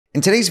In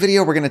today's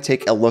video, we're going to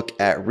take a look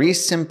at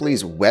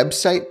REsimpli's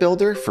website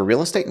builder for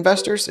real estate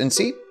investors and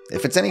see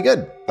if it's any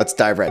good. Let's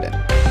dive right in.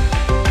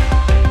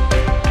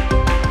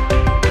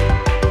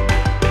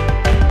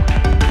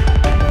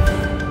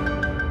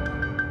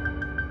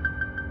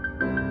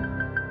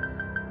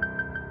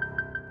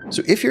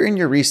 So if you're in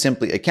your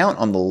REsimpli account,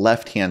 on the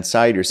left-hand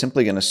side, you're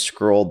simply going to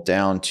scroll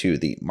down to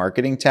the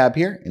marketing tab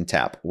here and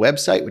tap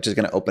website, which is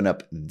going to open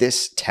up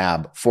this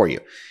tab for you.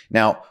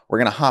 Now, we're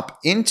going to hop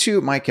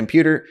into my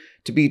computer.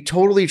 To be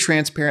totally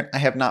transparent, I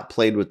have not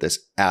played with this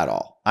at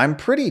all. I'm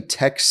pretty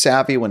tech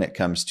savvy when it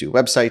comes to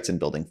websites and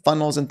building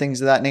funnels and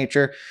things of that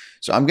nature.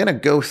 So I'm going to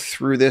go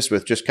through this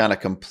with just kind of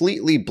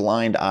completely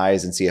blind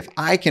eyes and see if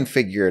I can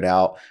figure it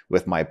out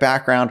with my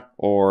background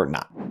or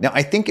not. Now,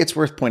 I think it's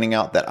worth pointing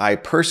out that I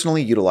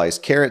personally utilize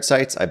Carrot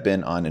sites. I've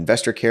been on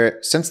Investor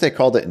Carrot since they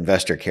called it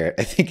Investor Carrot.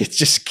 I think it's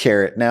just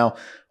Carrot now,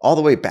 all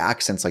the way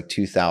back since like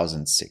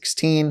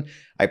 2016.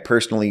 I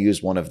personally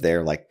use one of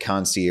their like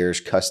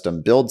concierge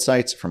custom build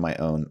sites for my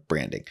own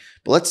branding.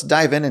 But let's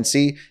dive in and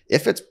see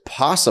if it's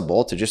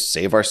possible to just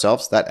save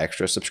ourselves that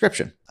extra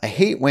subscription. I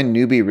hate when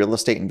newbie real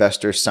estate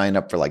investors sign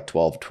up for like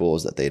 12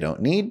 tools that they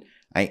don't need.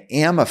 I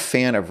am a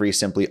fan of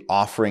REsimpli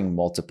offering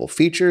multiple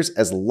features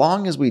as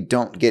long as we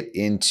don't get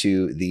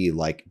into the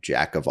like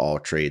jack of all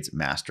trades,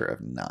 master of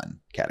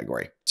none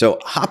category. So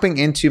hopping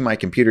into my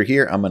computer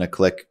here, I'm going to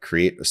click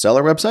create a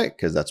seller website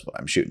because that's what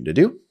I'm shooting to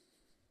do.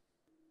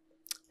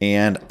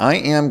 And I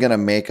am going to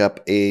make up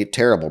a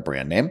terrible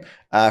brand name.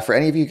 For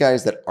any of you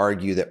guys that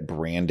argue that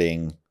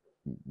branding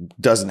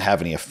doesn't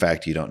have any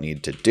effect, you don't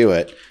need to do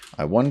it.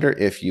 I wonder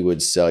if you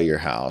would sell your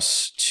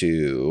house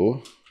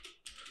to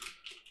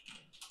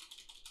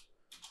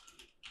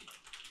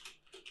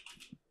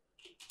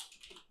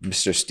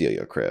Mr. Steal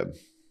Your Crib.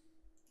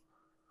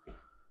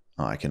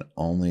 Oh, I can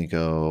only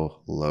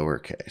go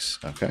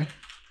lowercase. Okay.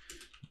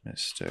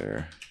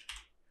 Mr.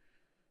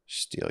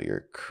 Steal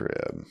Your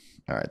Crib.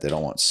 All right, they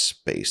don't want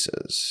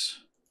spaces.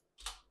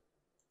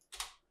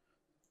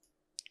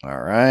 All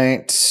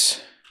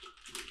right.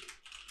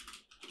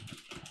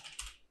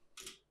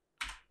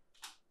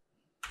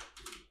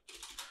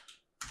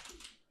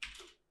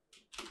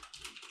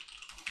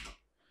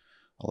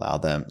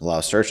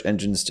 Allow search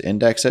engines to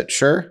index it.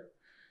 Sure.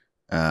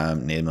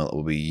 Name that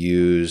will be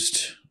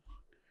used.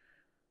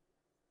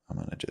 I'm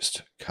going to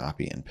just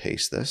copy and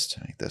paste this to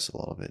make this a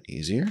little bit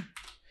easier.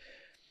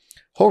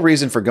 Whole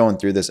reason for going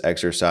through this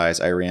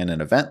exercise, I ran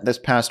an event this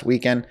past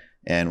weekend,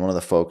 and one of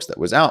the folks that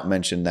was out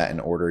mentioned that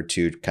in order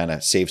to kind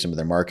of save some of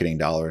their marketing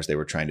dollars, they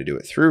were trying to do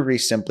it through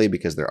REsimpli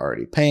because they're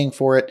already paying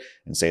for it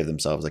and save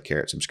themselves a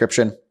Carrot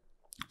subscription.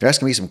 They're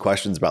asking me some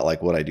questions about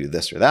like, would I do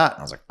this or that?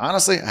 And I was like,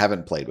 honestly, I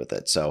haven't played with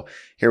it. So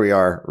here we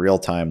are,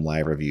 real-time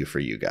live review for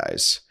you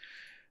guys.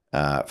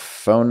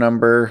 Phone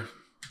number. I'm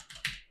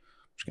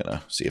just going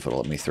to see if it'll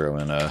let me throw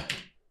in a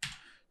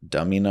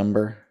dummy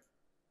number.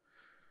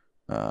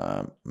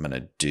 I'm going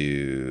to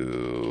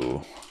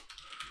do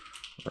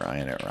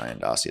Ryan at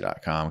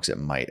ryandossey.com because it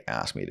might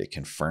ask me to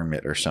confirm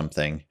it or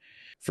something.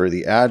 For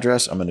the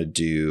address, I'm going to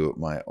do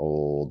my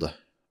old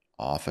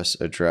office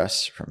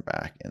address from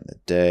back in the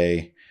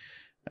day.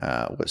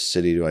 What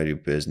city do I do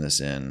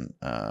business in?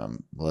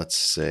 Let's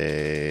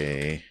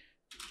say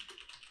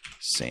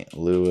St.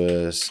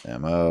 Louis,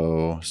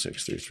 MO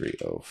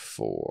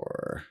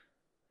 63304.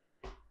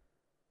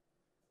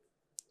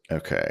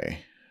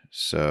 Okay,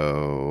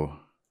 so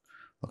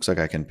looks like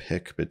I can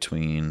pick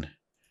between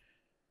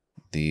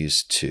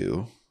these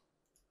two.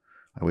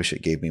 I wish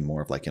it gave me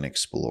more of like an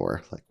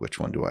explore, like which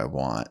one do I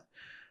want?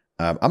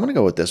 I'm going to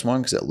go with this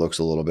one because it looks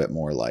a little bit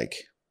more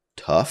like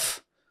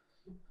tough.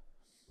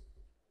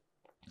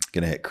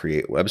 Going to hit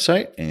create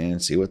website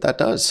and see what that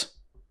does.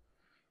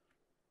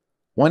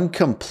 One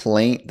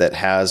complaint that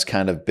has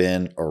kind of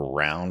been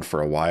around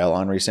for a while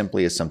on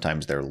REsimpli is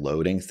sometimes they're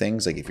loading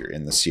things. Like if you're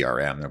in the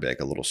CRM, there'll be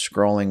like a little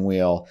scrolling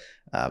wheel.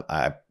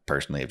 I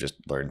personally have just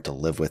learned to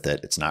live with it.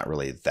 It's not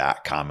really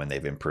that common.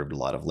 They've improved a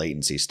lot of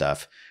latency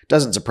stuff.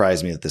 Doesn't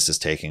surprise me that this is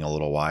taking a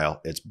little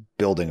while. It's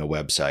building a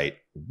website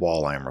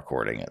while I'm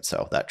recording it,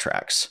 so that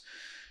tracks.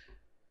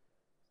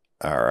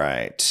 All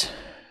right,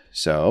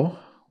 so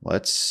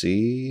let's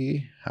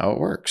see how it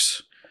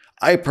works.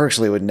 I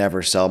personally would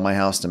never sell my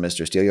house to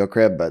Mr. Steal Your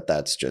Crib, but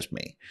that's just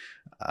me.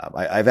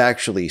 I've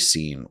actually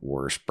seen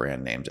worse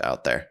brand names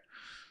out there.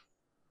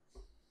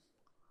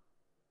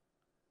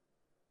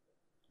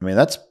 I mean,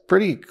 that's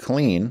pretty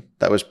clean.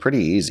 That was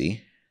pretty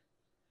easy.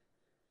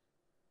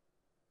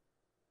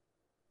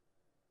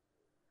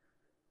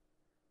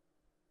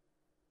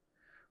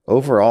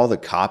 Overall, the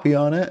copy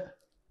on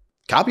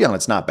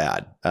it's not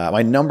bad.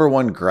 My number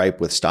one gripe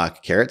with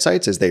stock Carrot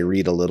sites is they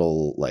read a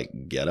little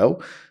like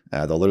ghetto.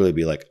 They'll literally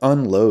be like,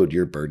 unload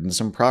your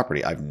burdensome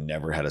property. I've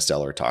never had a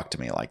seller talk to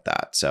me like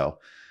that. So,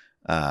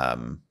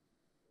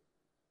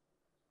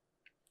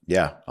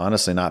 yeah,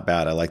 honestly, not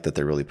bad. I like that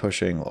they're really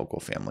pushing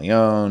local family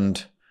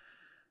owned.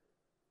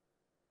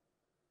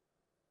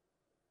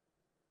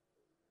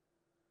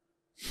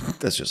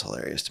 That's just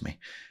hilarious to me.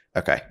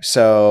 Okay,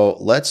 so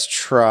let's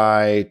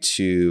try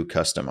to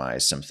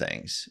customize some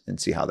things and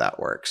see how that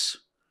works.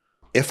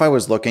 If I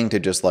was looking to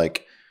just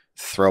like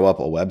throw up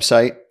a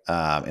website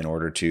in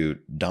order to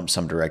dump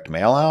some direct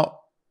mail out,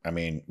 I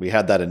mean, we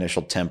had that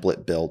initial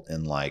template built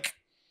in like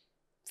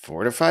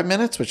 4 to 5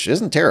 minutes, which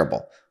isn't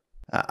terrible.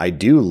 I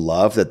do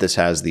love that this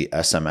has the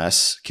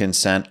SMS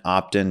consent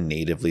opt-in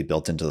natively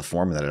built into the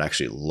form and that it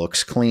actually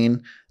looks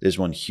clean. There's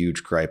one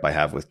huge gripe I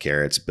have with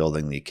Carrots.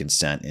 Building the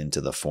consent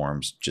into the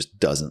forms just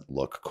doesn't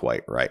look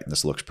quite right. And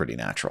this looks pretty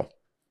natural.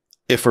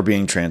 If we're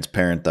being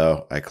transparent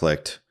though, I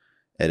clicked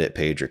edit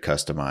page or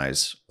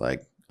customize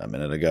like a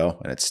minute ago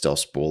and it's still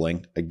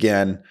spooling.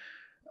 Again,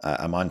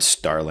 I'm on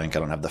Starlink. I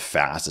don't have the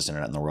fastest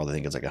internet in the world. I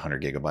think it's like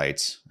 100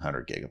 gigabytes.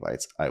 100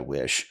 gigabytes. I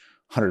wish.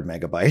 100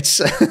 megabytes.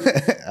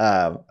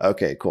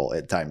 Okay, cool.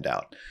 It timed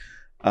out.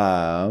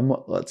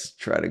 Let's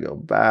try to go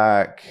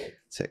back.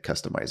 Let's hit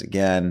customize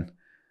again.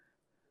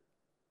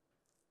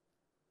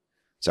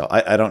 So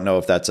I don't know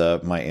if that's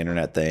a my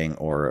internet thing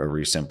or a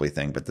REsimpli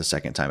thing, but the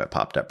second time it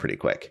popped up pretty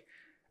quick.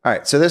 All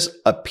right, so this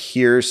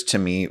appears to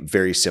me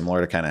very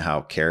similar to kind of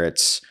how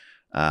Carrots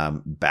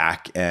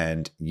back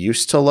end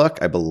used to look.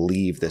 I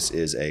believe this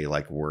is a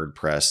like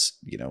WordPress,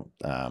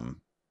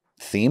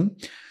 theme.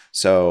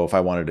 So if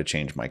I wanted to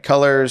change my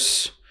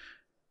colors,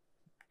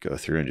 go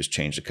through and just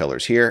change the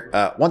colors here.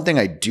 One thing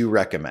I do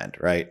recommend,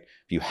 right?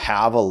 If you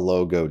have a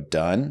logo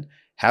done,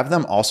 have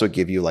them also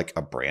give you like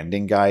a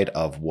branding guide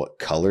of what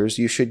colors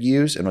you should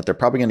use. And what they're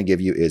probably going to give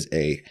you is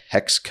a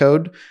hex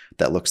code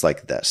that looks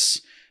like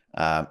this.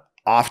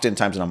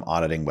 Oftentimes when I'm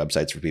auditing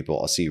websites for people,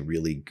 I'll see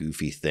really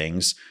goofy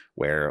things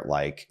where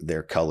like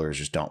their colors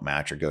just don't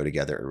match or go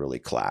together or really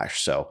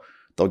clash. So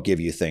they'll give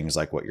you things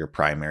like what your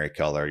primary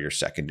color, your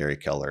secondary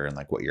color, and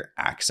like what your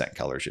accent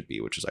color should be,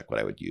 which is like what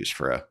I would use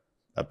for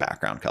a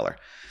background color.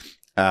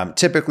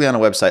 Typically on a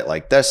website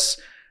like this,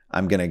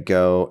 I'm going to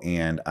go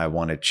and I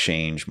want to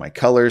change my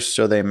colors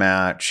so they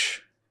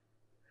match.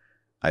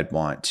 I'd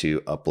want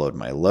to upload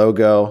my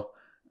logo.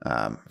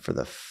 For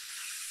the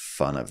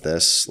fun of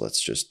this,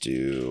 let's just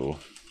do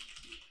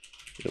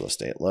real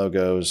estate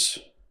logos.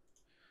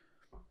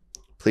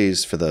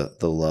 Please, for the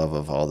love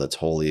of all that's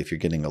holy, if you're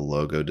getting a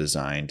logo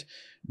designed,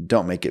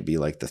 don't make it be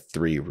like the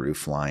 3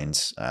 roof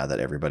lines that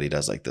everybody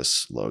does. Like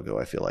this logo,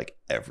 I feel like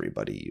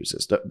everybody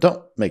uses.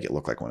 Don't make it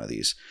look like one of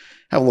these.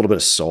 Have a little bit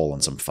of soul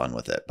and some fun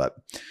with it. But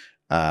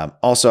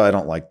also, I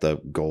don't like the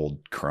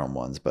gold chrome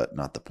ones, but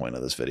not the point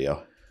of this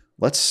video.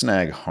 Let's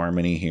snag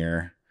harmony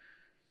here.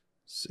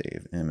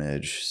 Save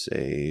image,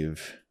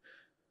 save.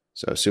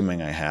 So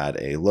assuming I had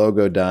a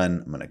logo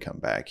done, I'm going to come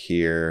back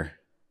here.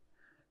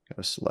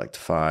 Go select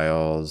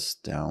files,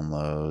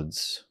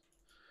 downloads,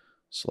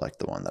 select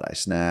the one that I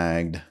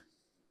snagged.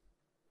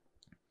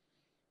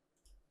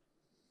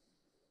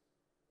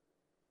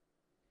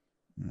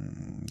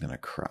 I'm going to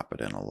crop it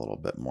in a little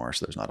bit more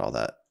so there's not all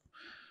that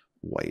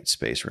white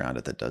space around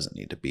it that doesn't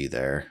need to be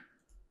there.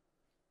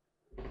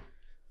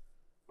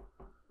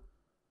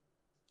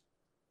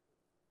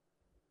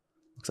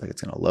 Looks like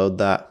it's going to load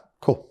that.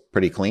 Cool.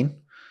 Pretty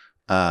clean.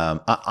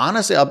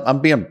 Honestly,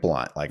 I'm being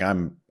blunt. Like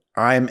I'm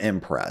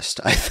impressed.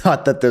 I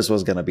thought that this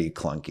was going to be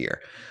clunkier.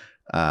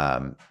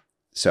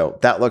 So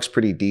that looks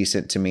pretty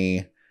decent to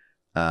me.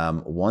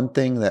 One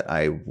thing that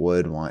I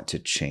would want to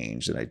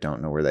change that I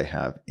don't know where they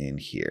have in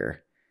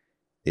here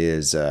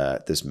is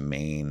this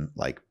main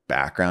like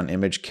background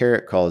image.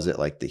 Carrot calls it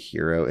like the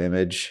hero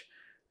image.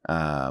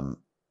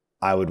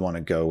 I would want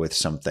to go with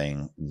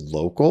something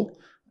local,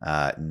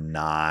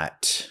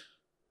 not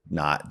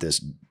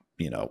this,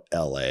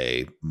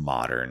 LA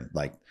modern,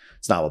 like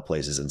it's not what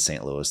places in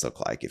St. Louis look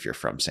like if you're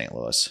from St.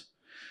 Louis.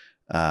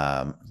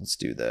 Let's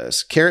do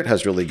this. Carrot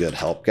has really good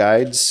help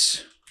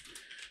guides.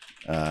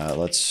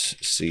 Let's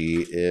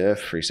see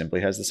if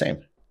REsimpli has the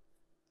same.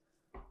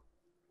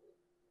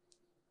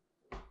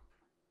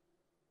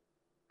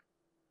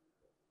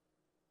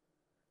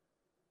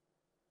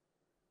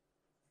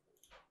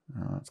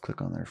 Let's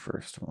click on their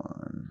first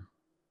one.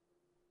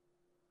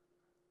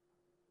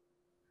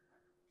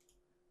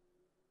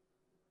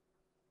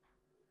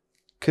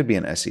 Could be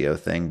an SEO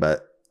thing,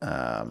 but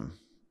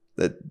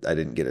that I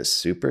didn't get a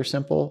super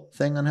simple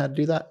thing on how to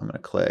do that. I'm going to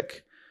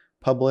click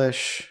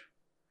publish.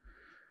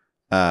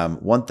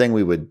 One thing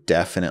we would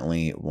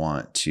definitely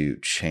want to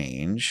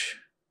change,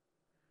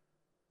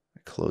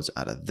 close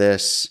out of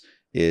this,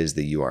 is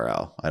the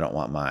URL. I don't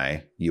want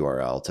my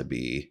URL to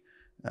be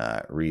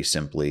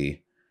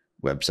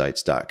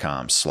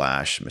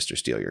REsimpliWebsites.com/Mr.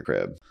 Steal Your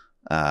Crib.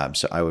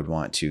 So I would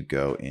want to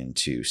go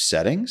into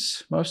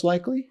settings, most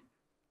likely.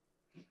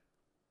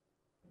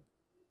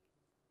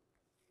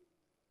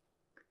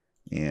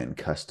 And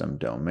custom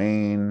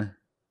domain.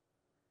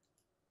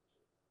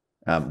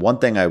 One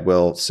thing I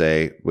will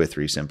say with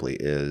REsimpli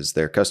is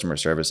their customer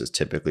service is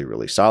typically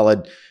really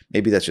solid.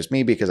 Maybe that's just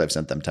me because I've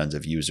sent them tons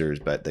of users,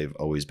 but they've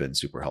always been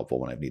super helpful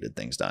when I've needed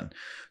things done.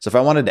 So if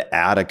I wanted to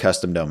add a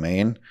custom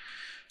domain, I'm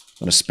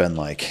going to spend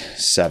like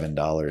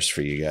 $7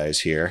 for you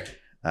guys here.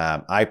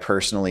 I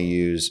personally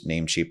use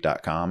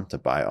namecheap.com to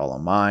buy all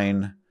of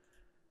mine.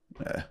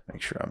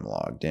 Make sure I'm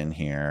logged in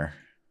here.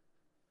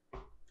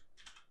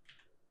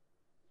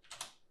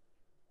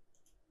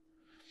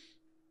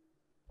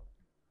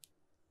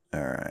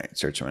 All right,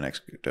 search my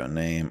next domain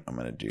name. I'm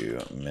going to do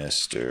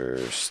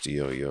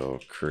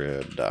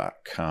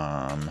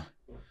mrstealyourcrib.com.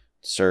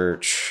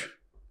 Search.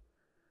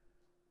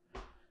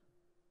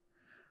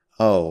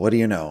 Oh, what do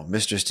you know?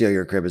 Mr. Steal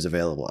Your Crib is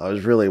available. I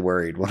was really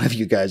worried one of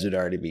you guys would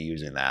already be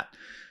using that.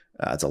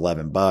 It's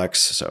 $11,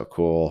 so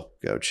cool.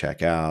 Go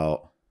check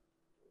out.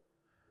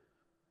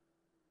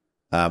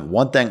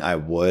 One thing I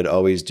would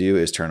always do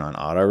is turn on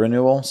auto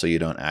renewal so you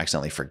don't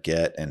accidentally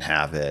forget and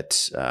have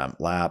it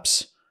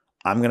lapse.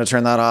 I'm going to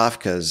turn that off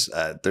because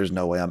there's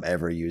no way I'm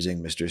ever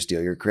using Mr.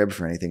 Steal Your Crib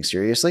for anything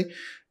seriously.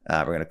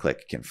 We're going to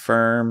click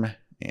confirm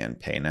and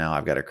pay now.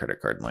 I've got a credit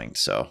card linked,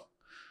 so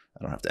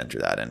I don't have to enter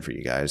that in for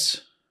you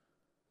guys.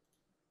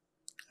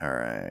 All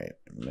right,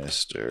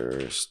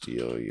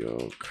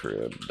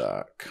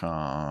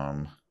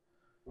 mrstealyourcrib.com.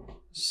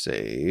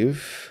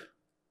 Save.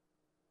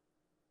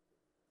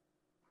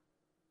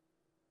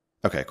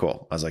 Okay,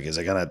 cool. I was like, is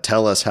it going to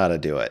tell us how to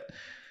do it?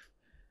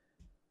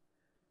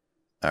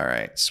 All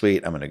right,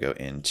 sweet. I'm going to go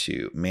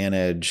into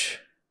manage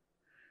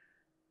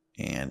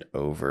and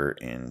over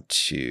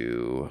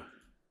into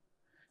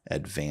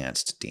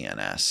advanced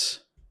DNS.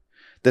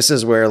 This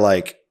is where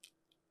like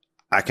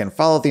I can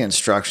follow the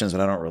instructions, but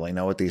I don't really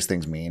know what these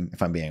things mean,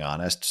 if I'm being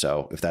honest.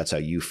 So if that's how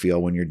you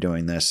feel when you're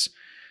doing this,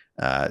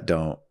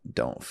 don't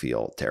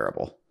feel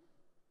terrible.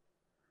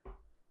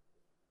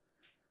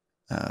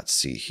 Let's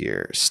see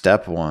here.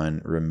 Step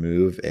 1,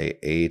 remove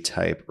a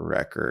type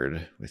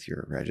record with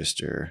your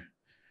register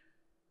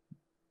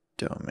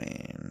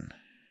domain.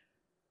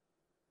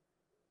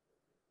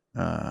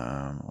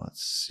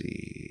 Let's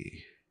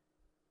see.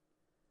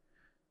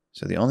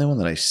 So the only one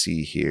that I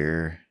see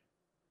here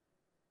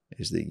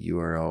is the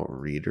URL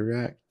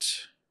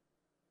redirect.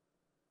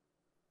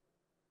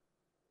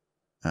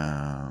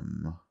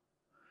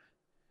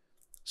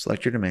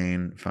 Select your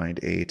domain,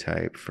 find a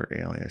type for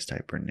alias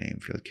type or name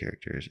field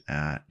characters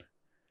at.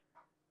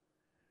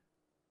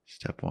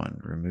 Step 1,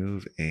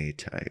 remove a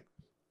type.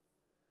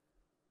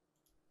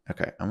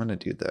 Okay, I'm going to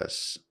do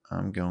this.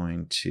 I'm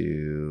going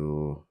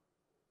to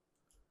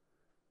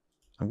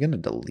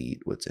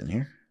delete what's in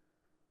here.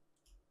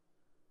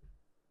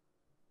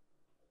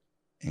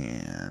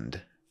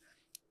 And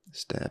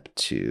step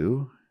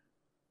 2,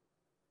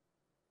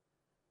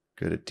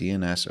 go to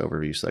DNS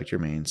overview, select your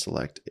main,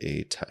 select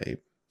a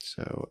type.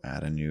 So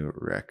add a new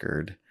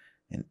record,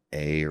 an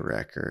A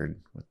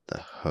record with the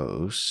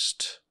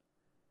host.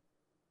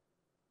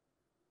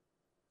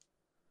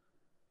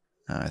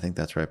 I think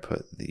that's where I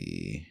put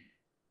the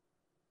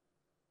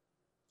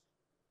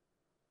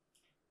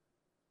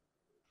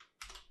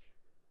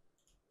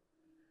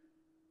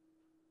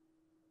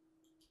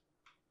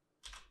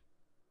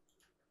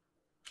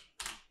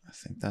I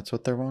think that's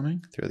what they're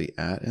wanting. Throw the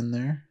at in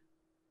there.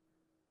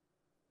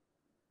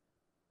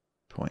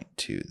 Point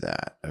to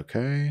that.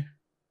 Okay.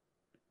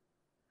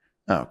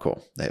 Oh,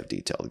 cool. They have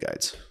detailed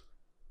guides.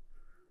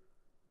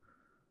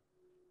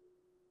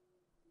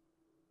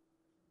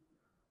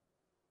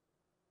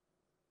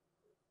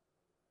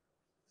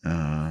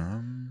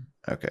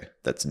 Okay,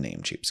 that's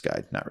Namecheap's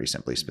guide, not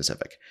REsimpli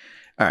specific.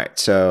 All right,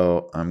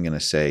 so I'm going to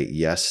say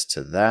yes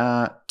to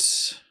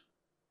that.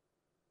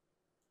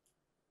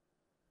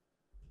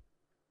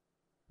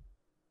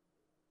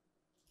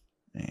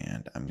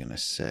 And I'm going to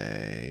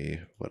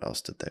say, what else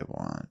did they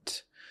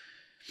want?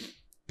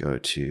 Go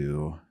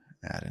to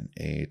add an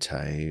A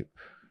type,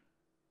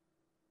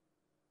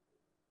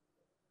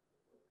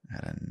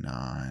 add a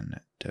non-www.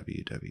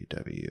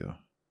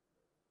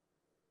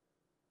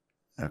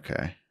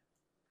 Okay.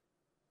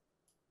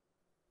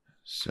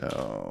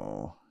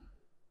 So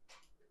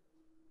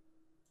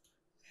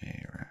a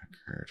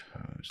record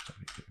host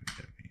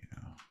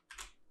www.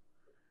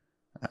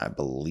 I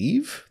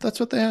believe that's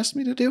what they asked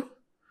me to do.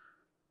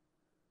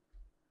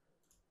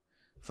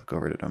 Look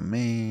over to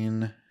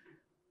domain.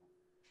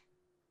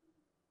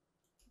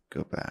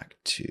 Go back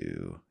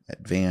to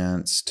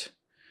advanced.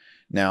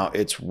 Now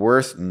it's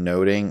worth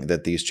noting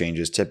that these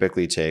changes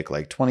typically take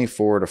like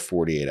 24 to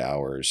 48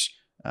 hours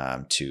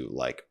to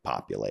like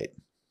populate.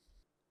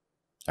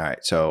 All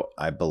right, so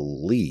I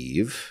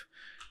believe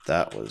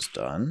that was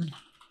done.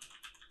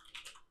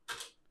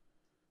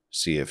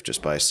 See if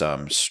just by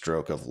some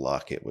stroke of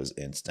luck it was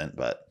instant,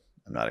 but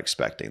I'm not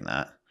expecting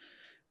that.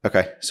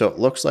 Okay, so it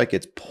looks like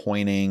it's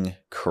pointing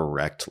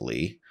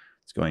correctly.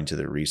 It's going to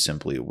the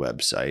REsimpli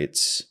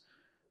websites.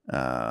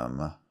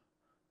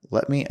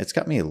 It's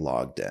got me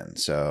logged in,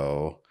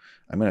 so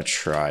I'm going to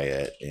try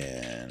it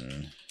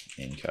in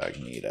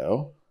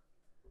incognito.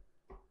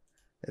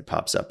 It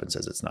pops up and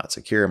says it's not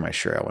secure. Am I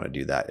sure I want to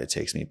do that? It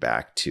takes me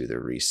back to the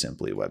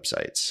REsimpli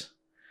websites.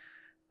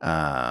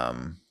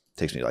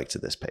 Takes me like to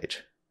this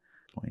page.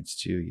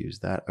 Points to use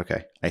that.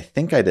 Okay, I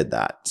think I did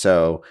that.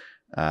 So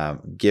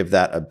give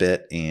that a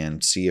bit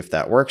and see if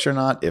that works or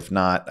not. If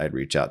not, I'd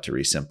reach out to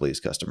REsimpli's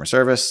customer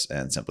service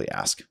and simply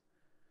ask.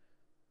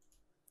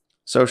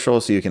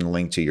 social, so you can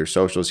link to your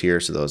socials here.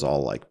 So those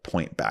all like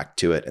point back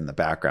to it in the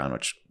background,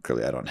 which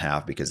clearly I don't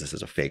have because this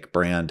is a fake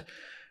brand.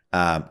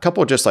 A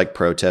couple of just like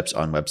pro tips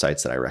on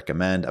websites that I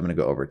recommend. I'm going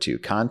to go over to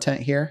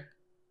content here.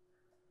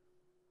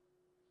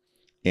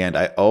 And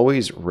I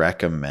always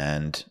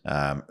recommend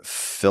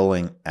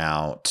filling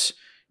out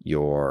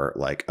your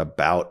like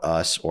about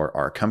us or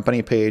our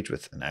company page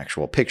with an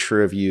actual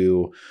picture of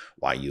you,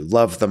 why you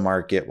love the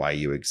market, why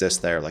you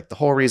exist there. Like the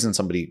whole reason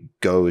somebody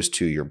goes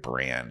to your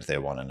brand, they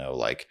want to know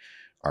like,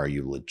 are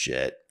you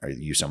legit? Are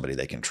you somebody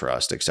they can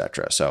trust,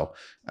 etc. So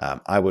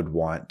I would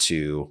want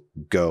to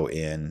go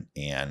in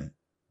and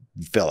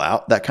fill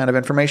out that kind of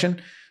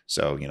information.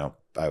 So, you know,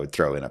 I would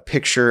throw in a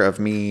picture of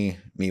me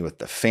with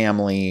the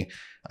family.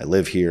 I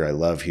live here. I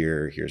love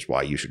here. Here's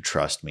why you should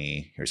trust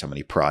me. Here's how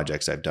many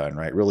projects I've done,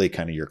 right? Really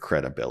kind of your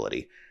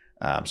credibility.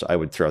 So I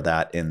would throw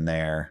that in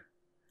there.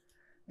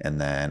 And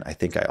then I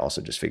think I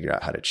also just figured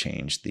out how to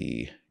change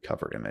the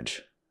cover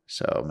image.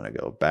 So I'm going to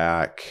go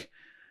back.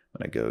 I'm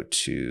going to go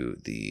to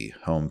the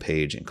home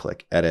page and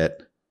click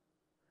edit.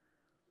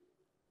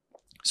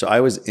 So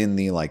I was in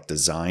the like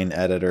design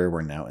editor.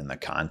 We're now in the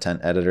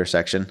content editor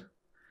section.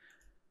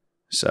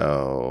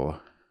 So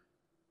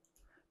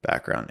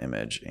background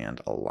image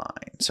and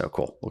align. So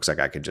cool. Looks like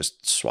I could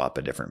just swap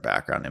a different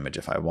background image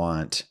if I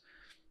want.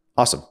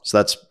 Awesome. So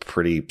that's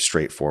pretty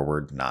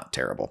straightforward, not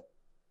terrible.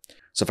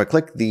 So if I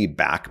click the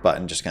back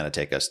button, just kind of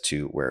take us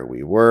to where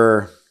we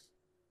were.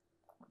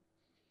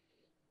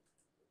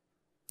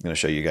 I'm going to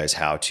show you guys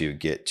how to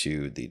get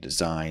to the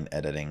design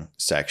editing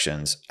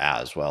sections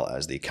as well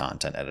as the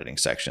content editing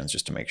sections,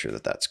 just to make sure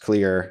that that's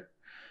clear.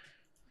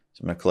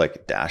 So I'm going to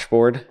click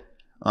dashboard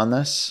on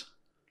this.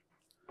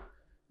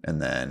 And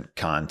then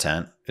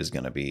content is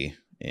going to be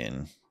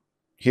in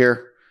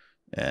here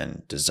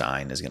and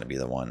design is going to be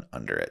the one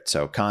under it.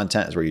 So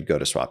content is where you'd go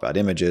to swap out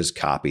images,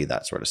 copy,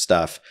 that sort of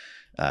stuff.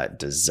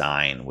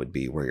 Design would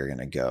be where you're going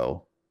to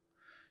go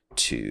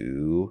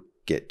to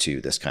get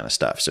to this kind of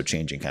stuff. So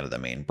changing kind of the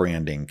main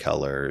branding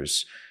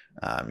colors,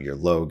 your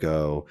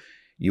logo.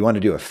 You want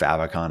to do a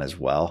favicon as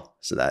well.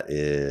 So that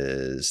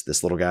is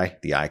this little guy,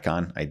 the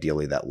icon.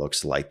 Ideally, that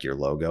looks like your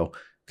logo.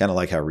 Kind of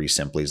like how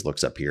REsimpli's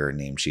looks up here,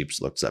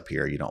 Namecheap's looks up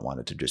here. You don't want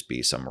it to just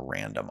be some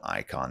random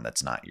icon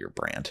that's not your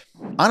brand.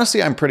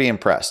 Honestly, I'm pretty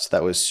impressed.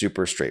 That was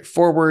super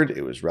straightforward.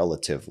 It was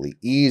relatively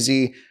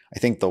easy. I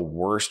think the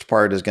worst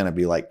part is going to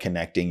be like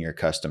connecting your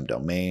custom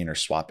domain or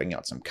swapping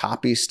out some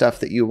copy stuff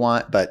that you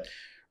want. But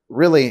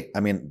really,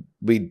 I mean,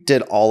 we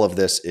did all of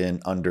this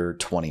in under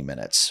 20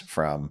 minutes,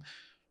 from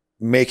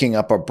making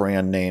up a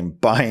brand name,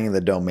 buying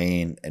the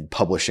domain, and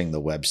publishing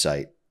the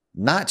website.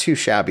 Not too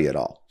shabby at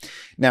all.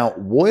 Now,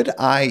 would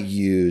I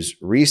use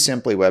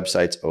REsimpli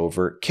websites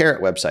over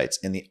Carrot websites?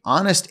 And the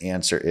honest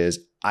answer is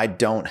I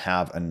don't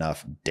have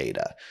enough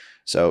data.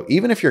 So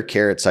even if your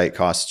Carrot site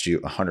costs you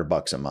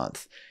 $100 a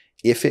month,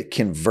 if it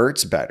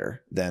converts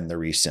better than the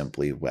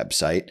REsimpli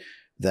website,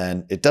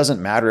 then it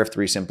doesn't matter if the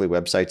REsimpli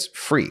website's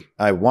free.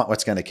 I want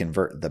what's going to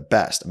convert the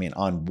best. I mean,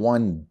 on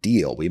one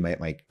deal, we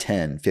might make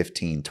 $10,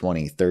 $15,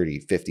 $20,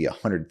 $30, $50,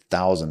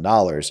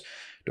 $100,000.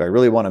 Do I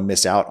really want to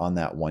miss out on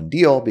that one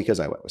deal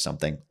because I went with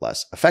something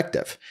less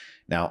effective?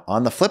 Now,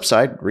 on the flip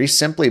side,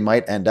 REsimpli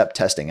might end up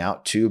testing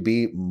out to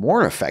be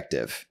more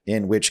effective,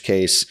 in which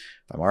case, if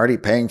I'm already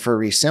paying for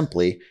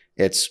REsimpli,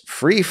 it's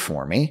free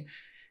for me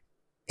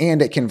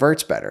and it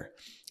converts better.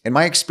 In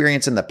my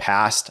experience in the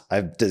past,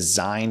 I've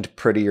designed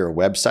prettier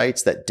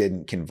websites that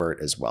didn't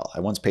convert as well. I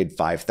once paid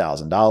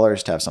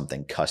 $5,000 to have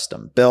something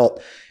custom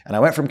built, and I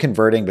went from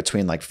converting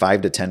between like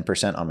 5 to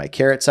 10% on my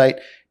Carrot site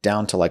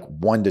down to like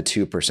 1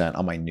 to 2%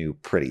 on my new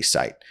pretty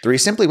site. The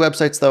REsimpli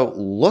websites, though,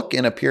 look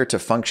and appear to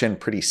function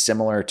pretty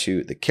similar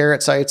to the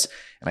Carrot sites,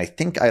 and I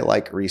think I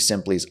like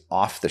REsimpli's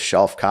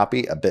off-the-shelf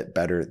copy a bit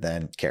better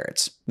than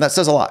Carrot's. And that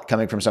says a lot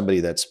coming from somebody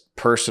that's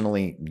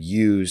personally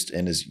used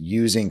and is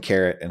using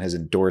Carrot and has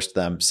endorsed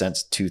them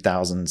since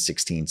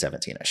 2016,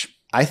 17-ish.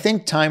 I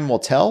think time will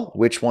tell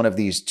which one of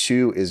these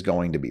two is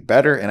going to be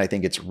better, and I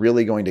think it's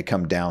really going to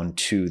come down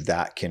to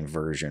that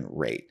conversion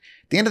rate.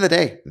 At the end of the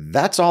day,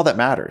 that's all that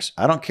matters.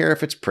 I don't care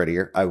if it's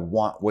prettier. I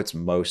want what's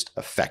most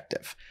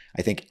effective.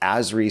 I think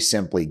as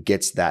REsimpli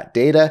gets that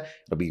data,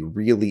 it'll be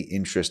really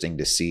interesting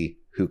to see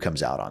who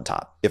comes out on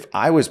top. If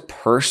I was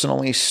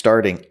personally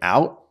starting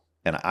out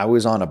and I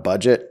was on a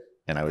budget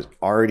and I was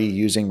already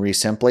using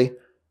REsimpli,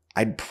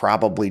 I'd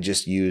probably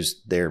just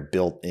use their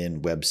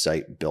built-in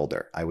website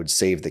builder. I would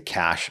save the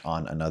cash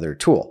on another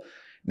tool.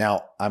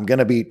 Now, I'm going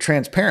to be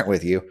transparent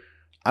with you.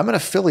 I'm an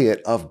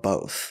affiliate of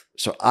both.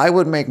 So I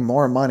would make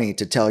more money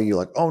to tell you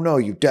like, oh no,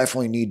 you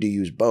definitely need to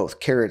use both.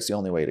 Carrot's the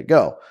only way to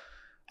go.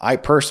 I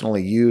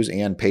personally use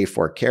and pay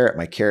for Carrot.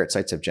 My Carrot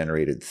sites have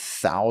generated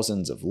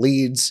thousands of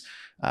leads.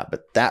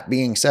 But that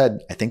being said,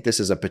 I think this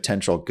is a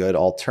potential good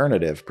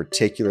alternative,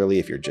 particularly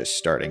if you're just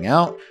starting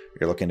out,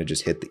 you're looking to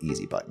just hit the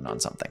easy button on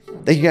something.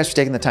 Thank you guys for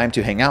taking the time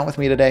to hang out with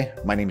me today.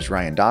 My name is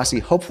Ryan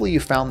Dossey. Hopefully you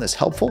found this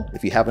helpful.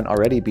 If you haven't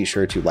already, be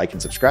sure to like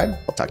and subscribe.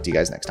 I'll talk to you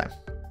guys next time.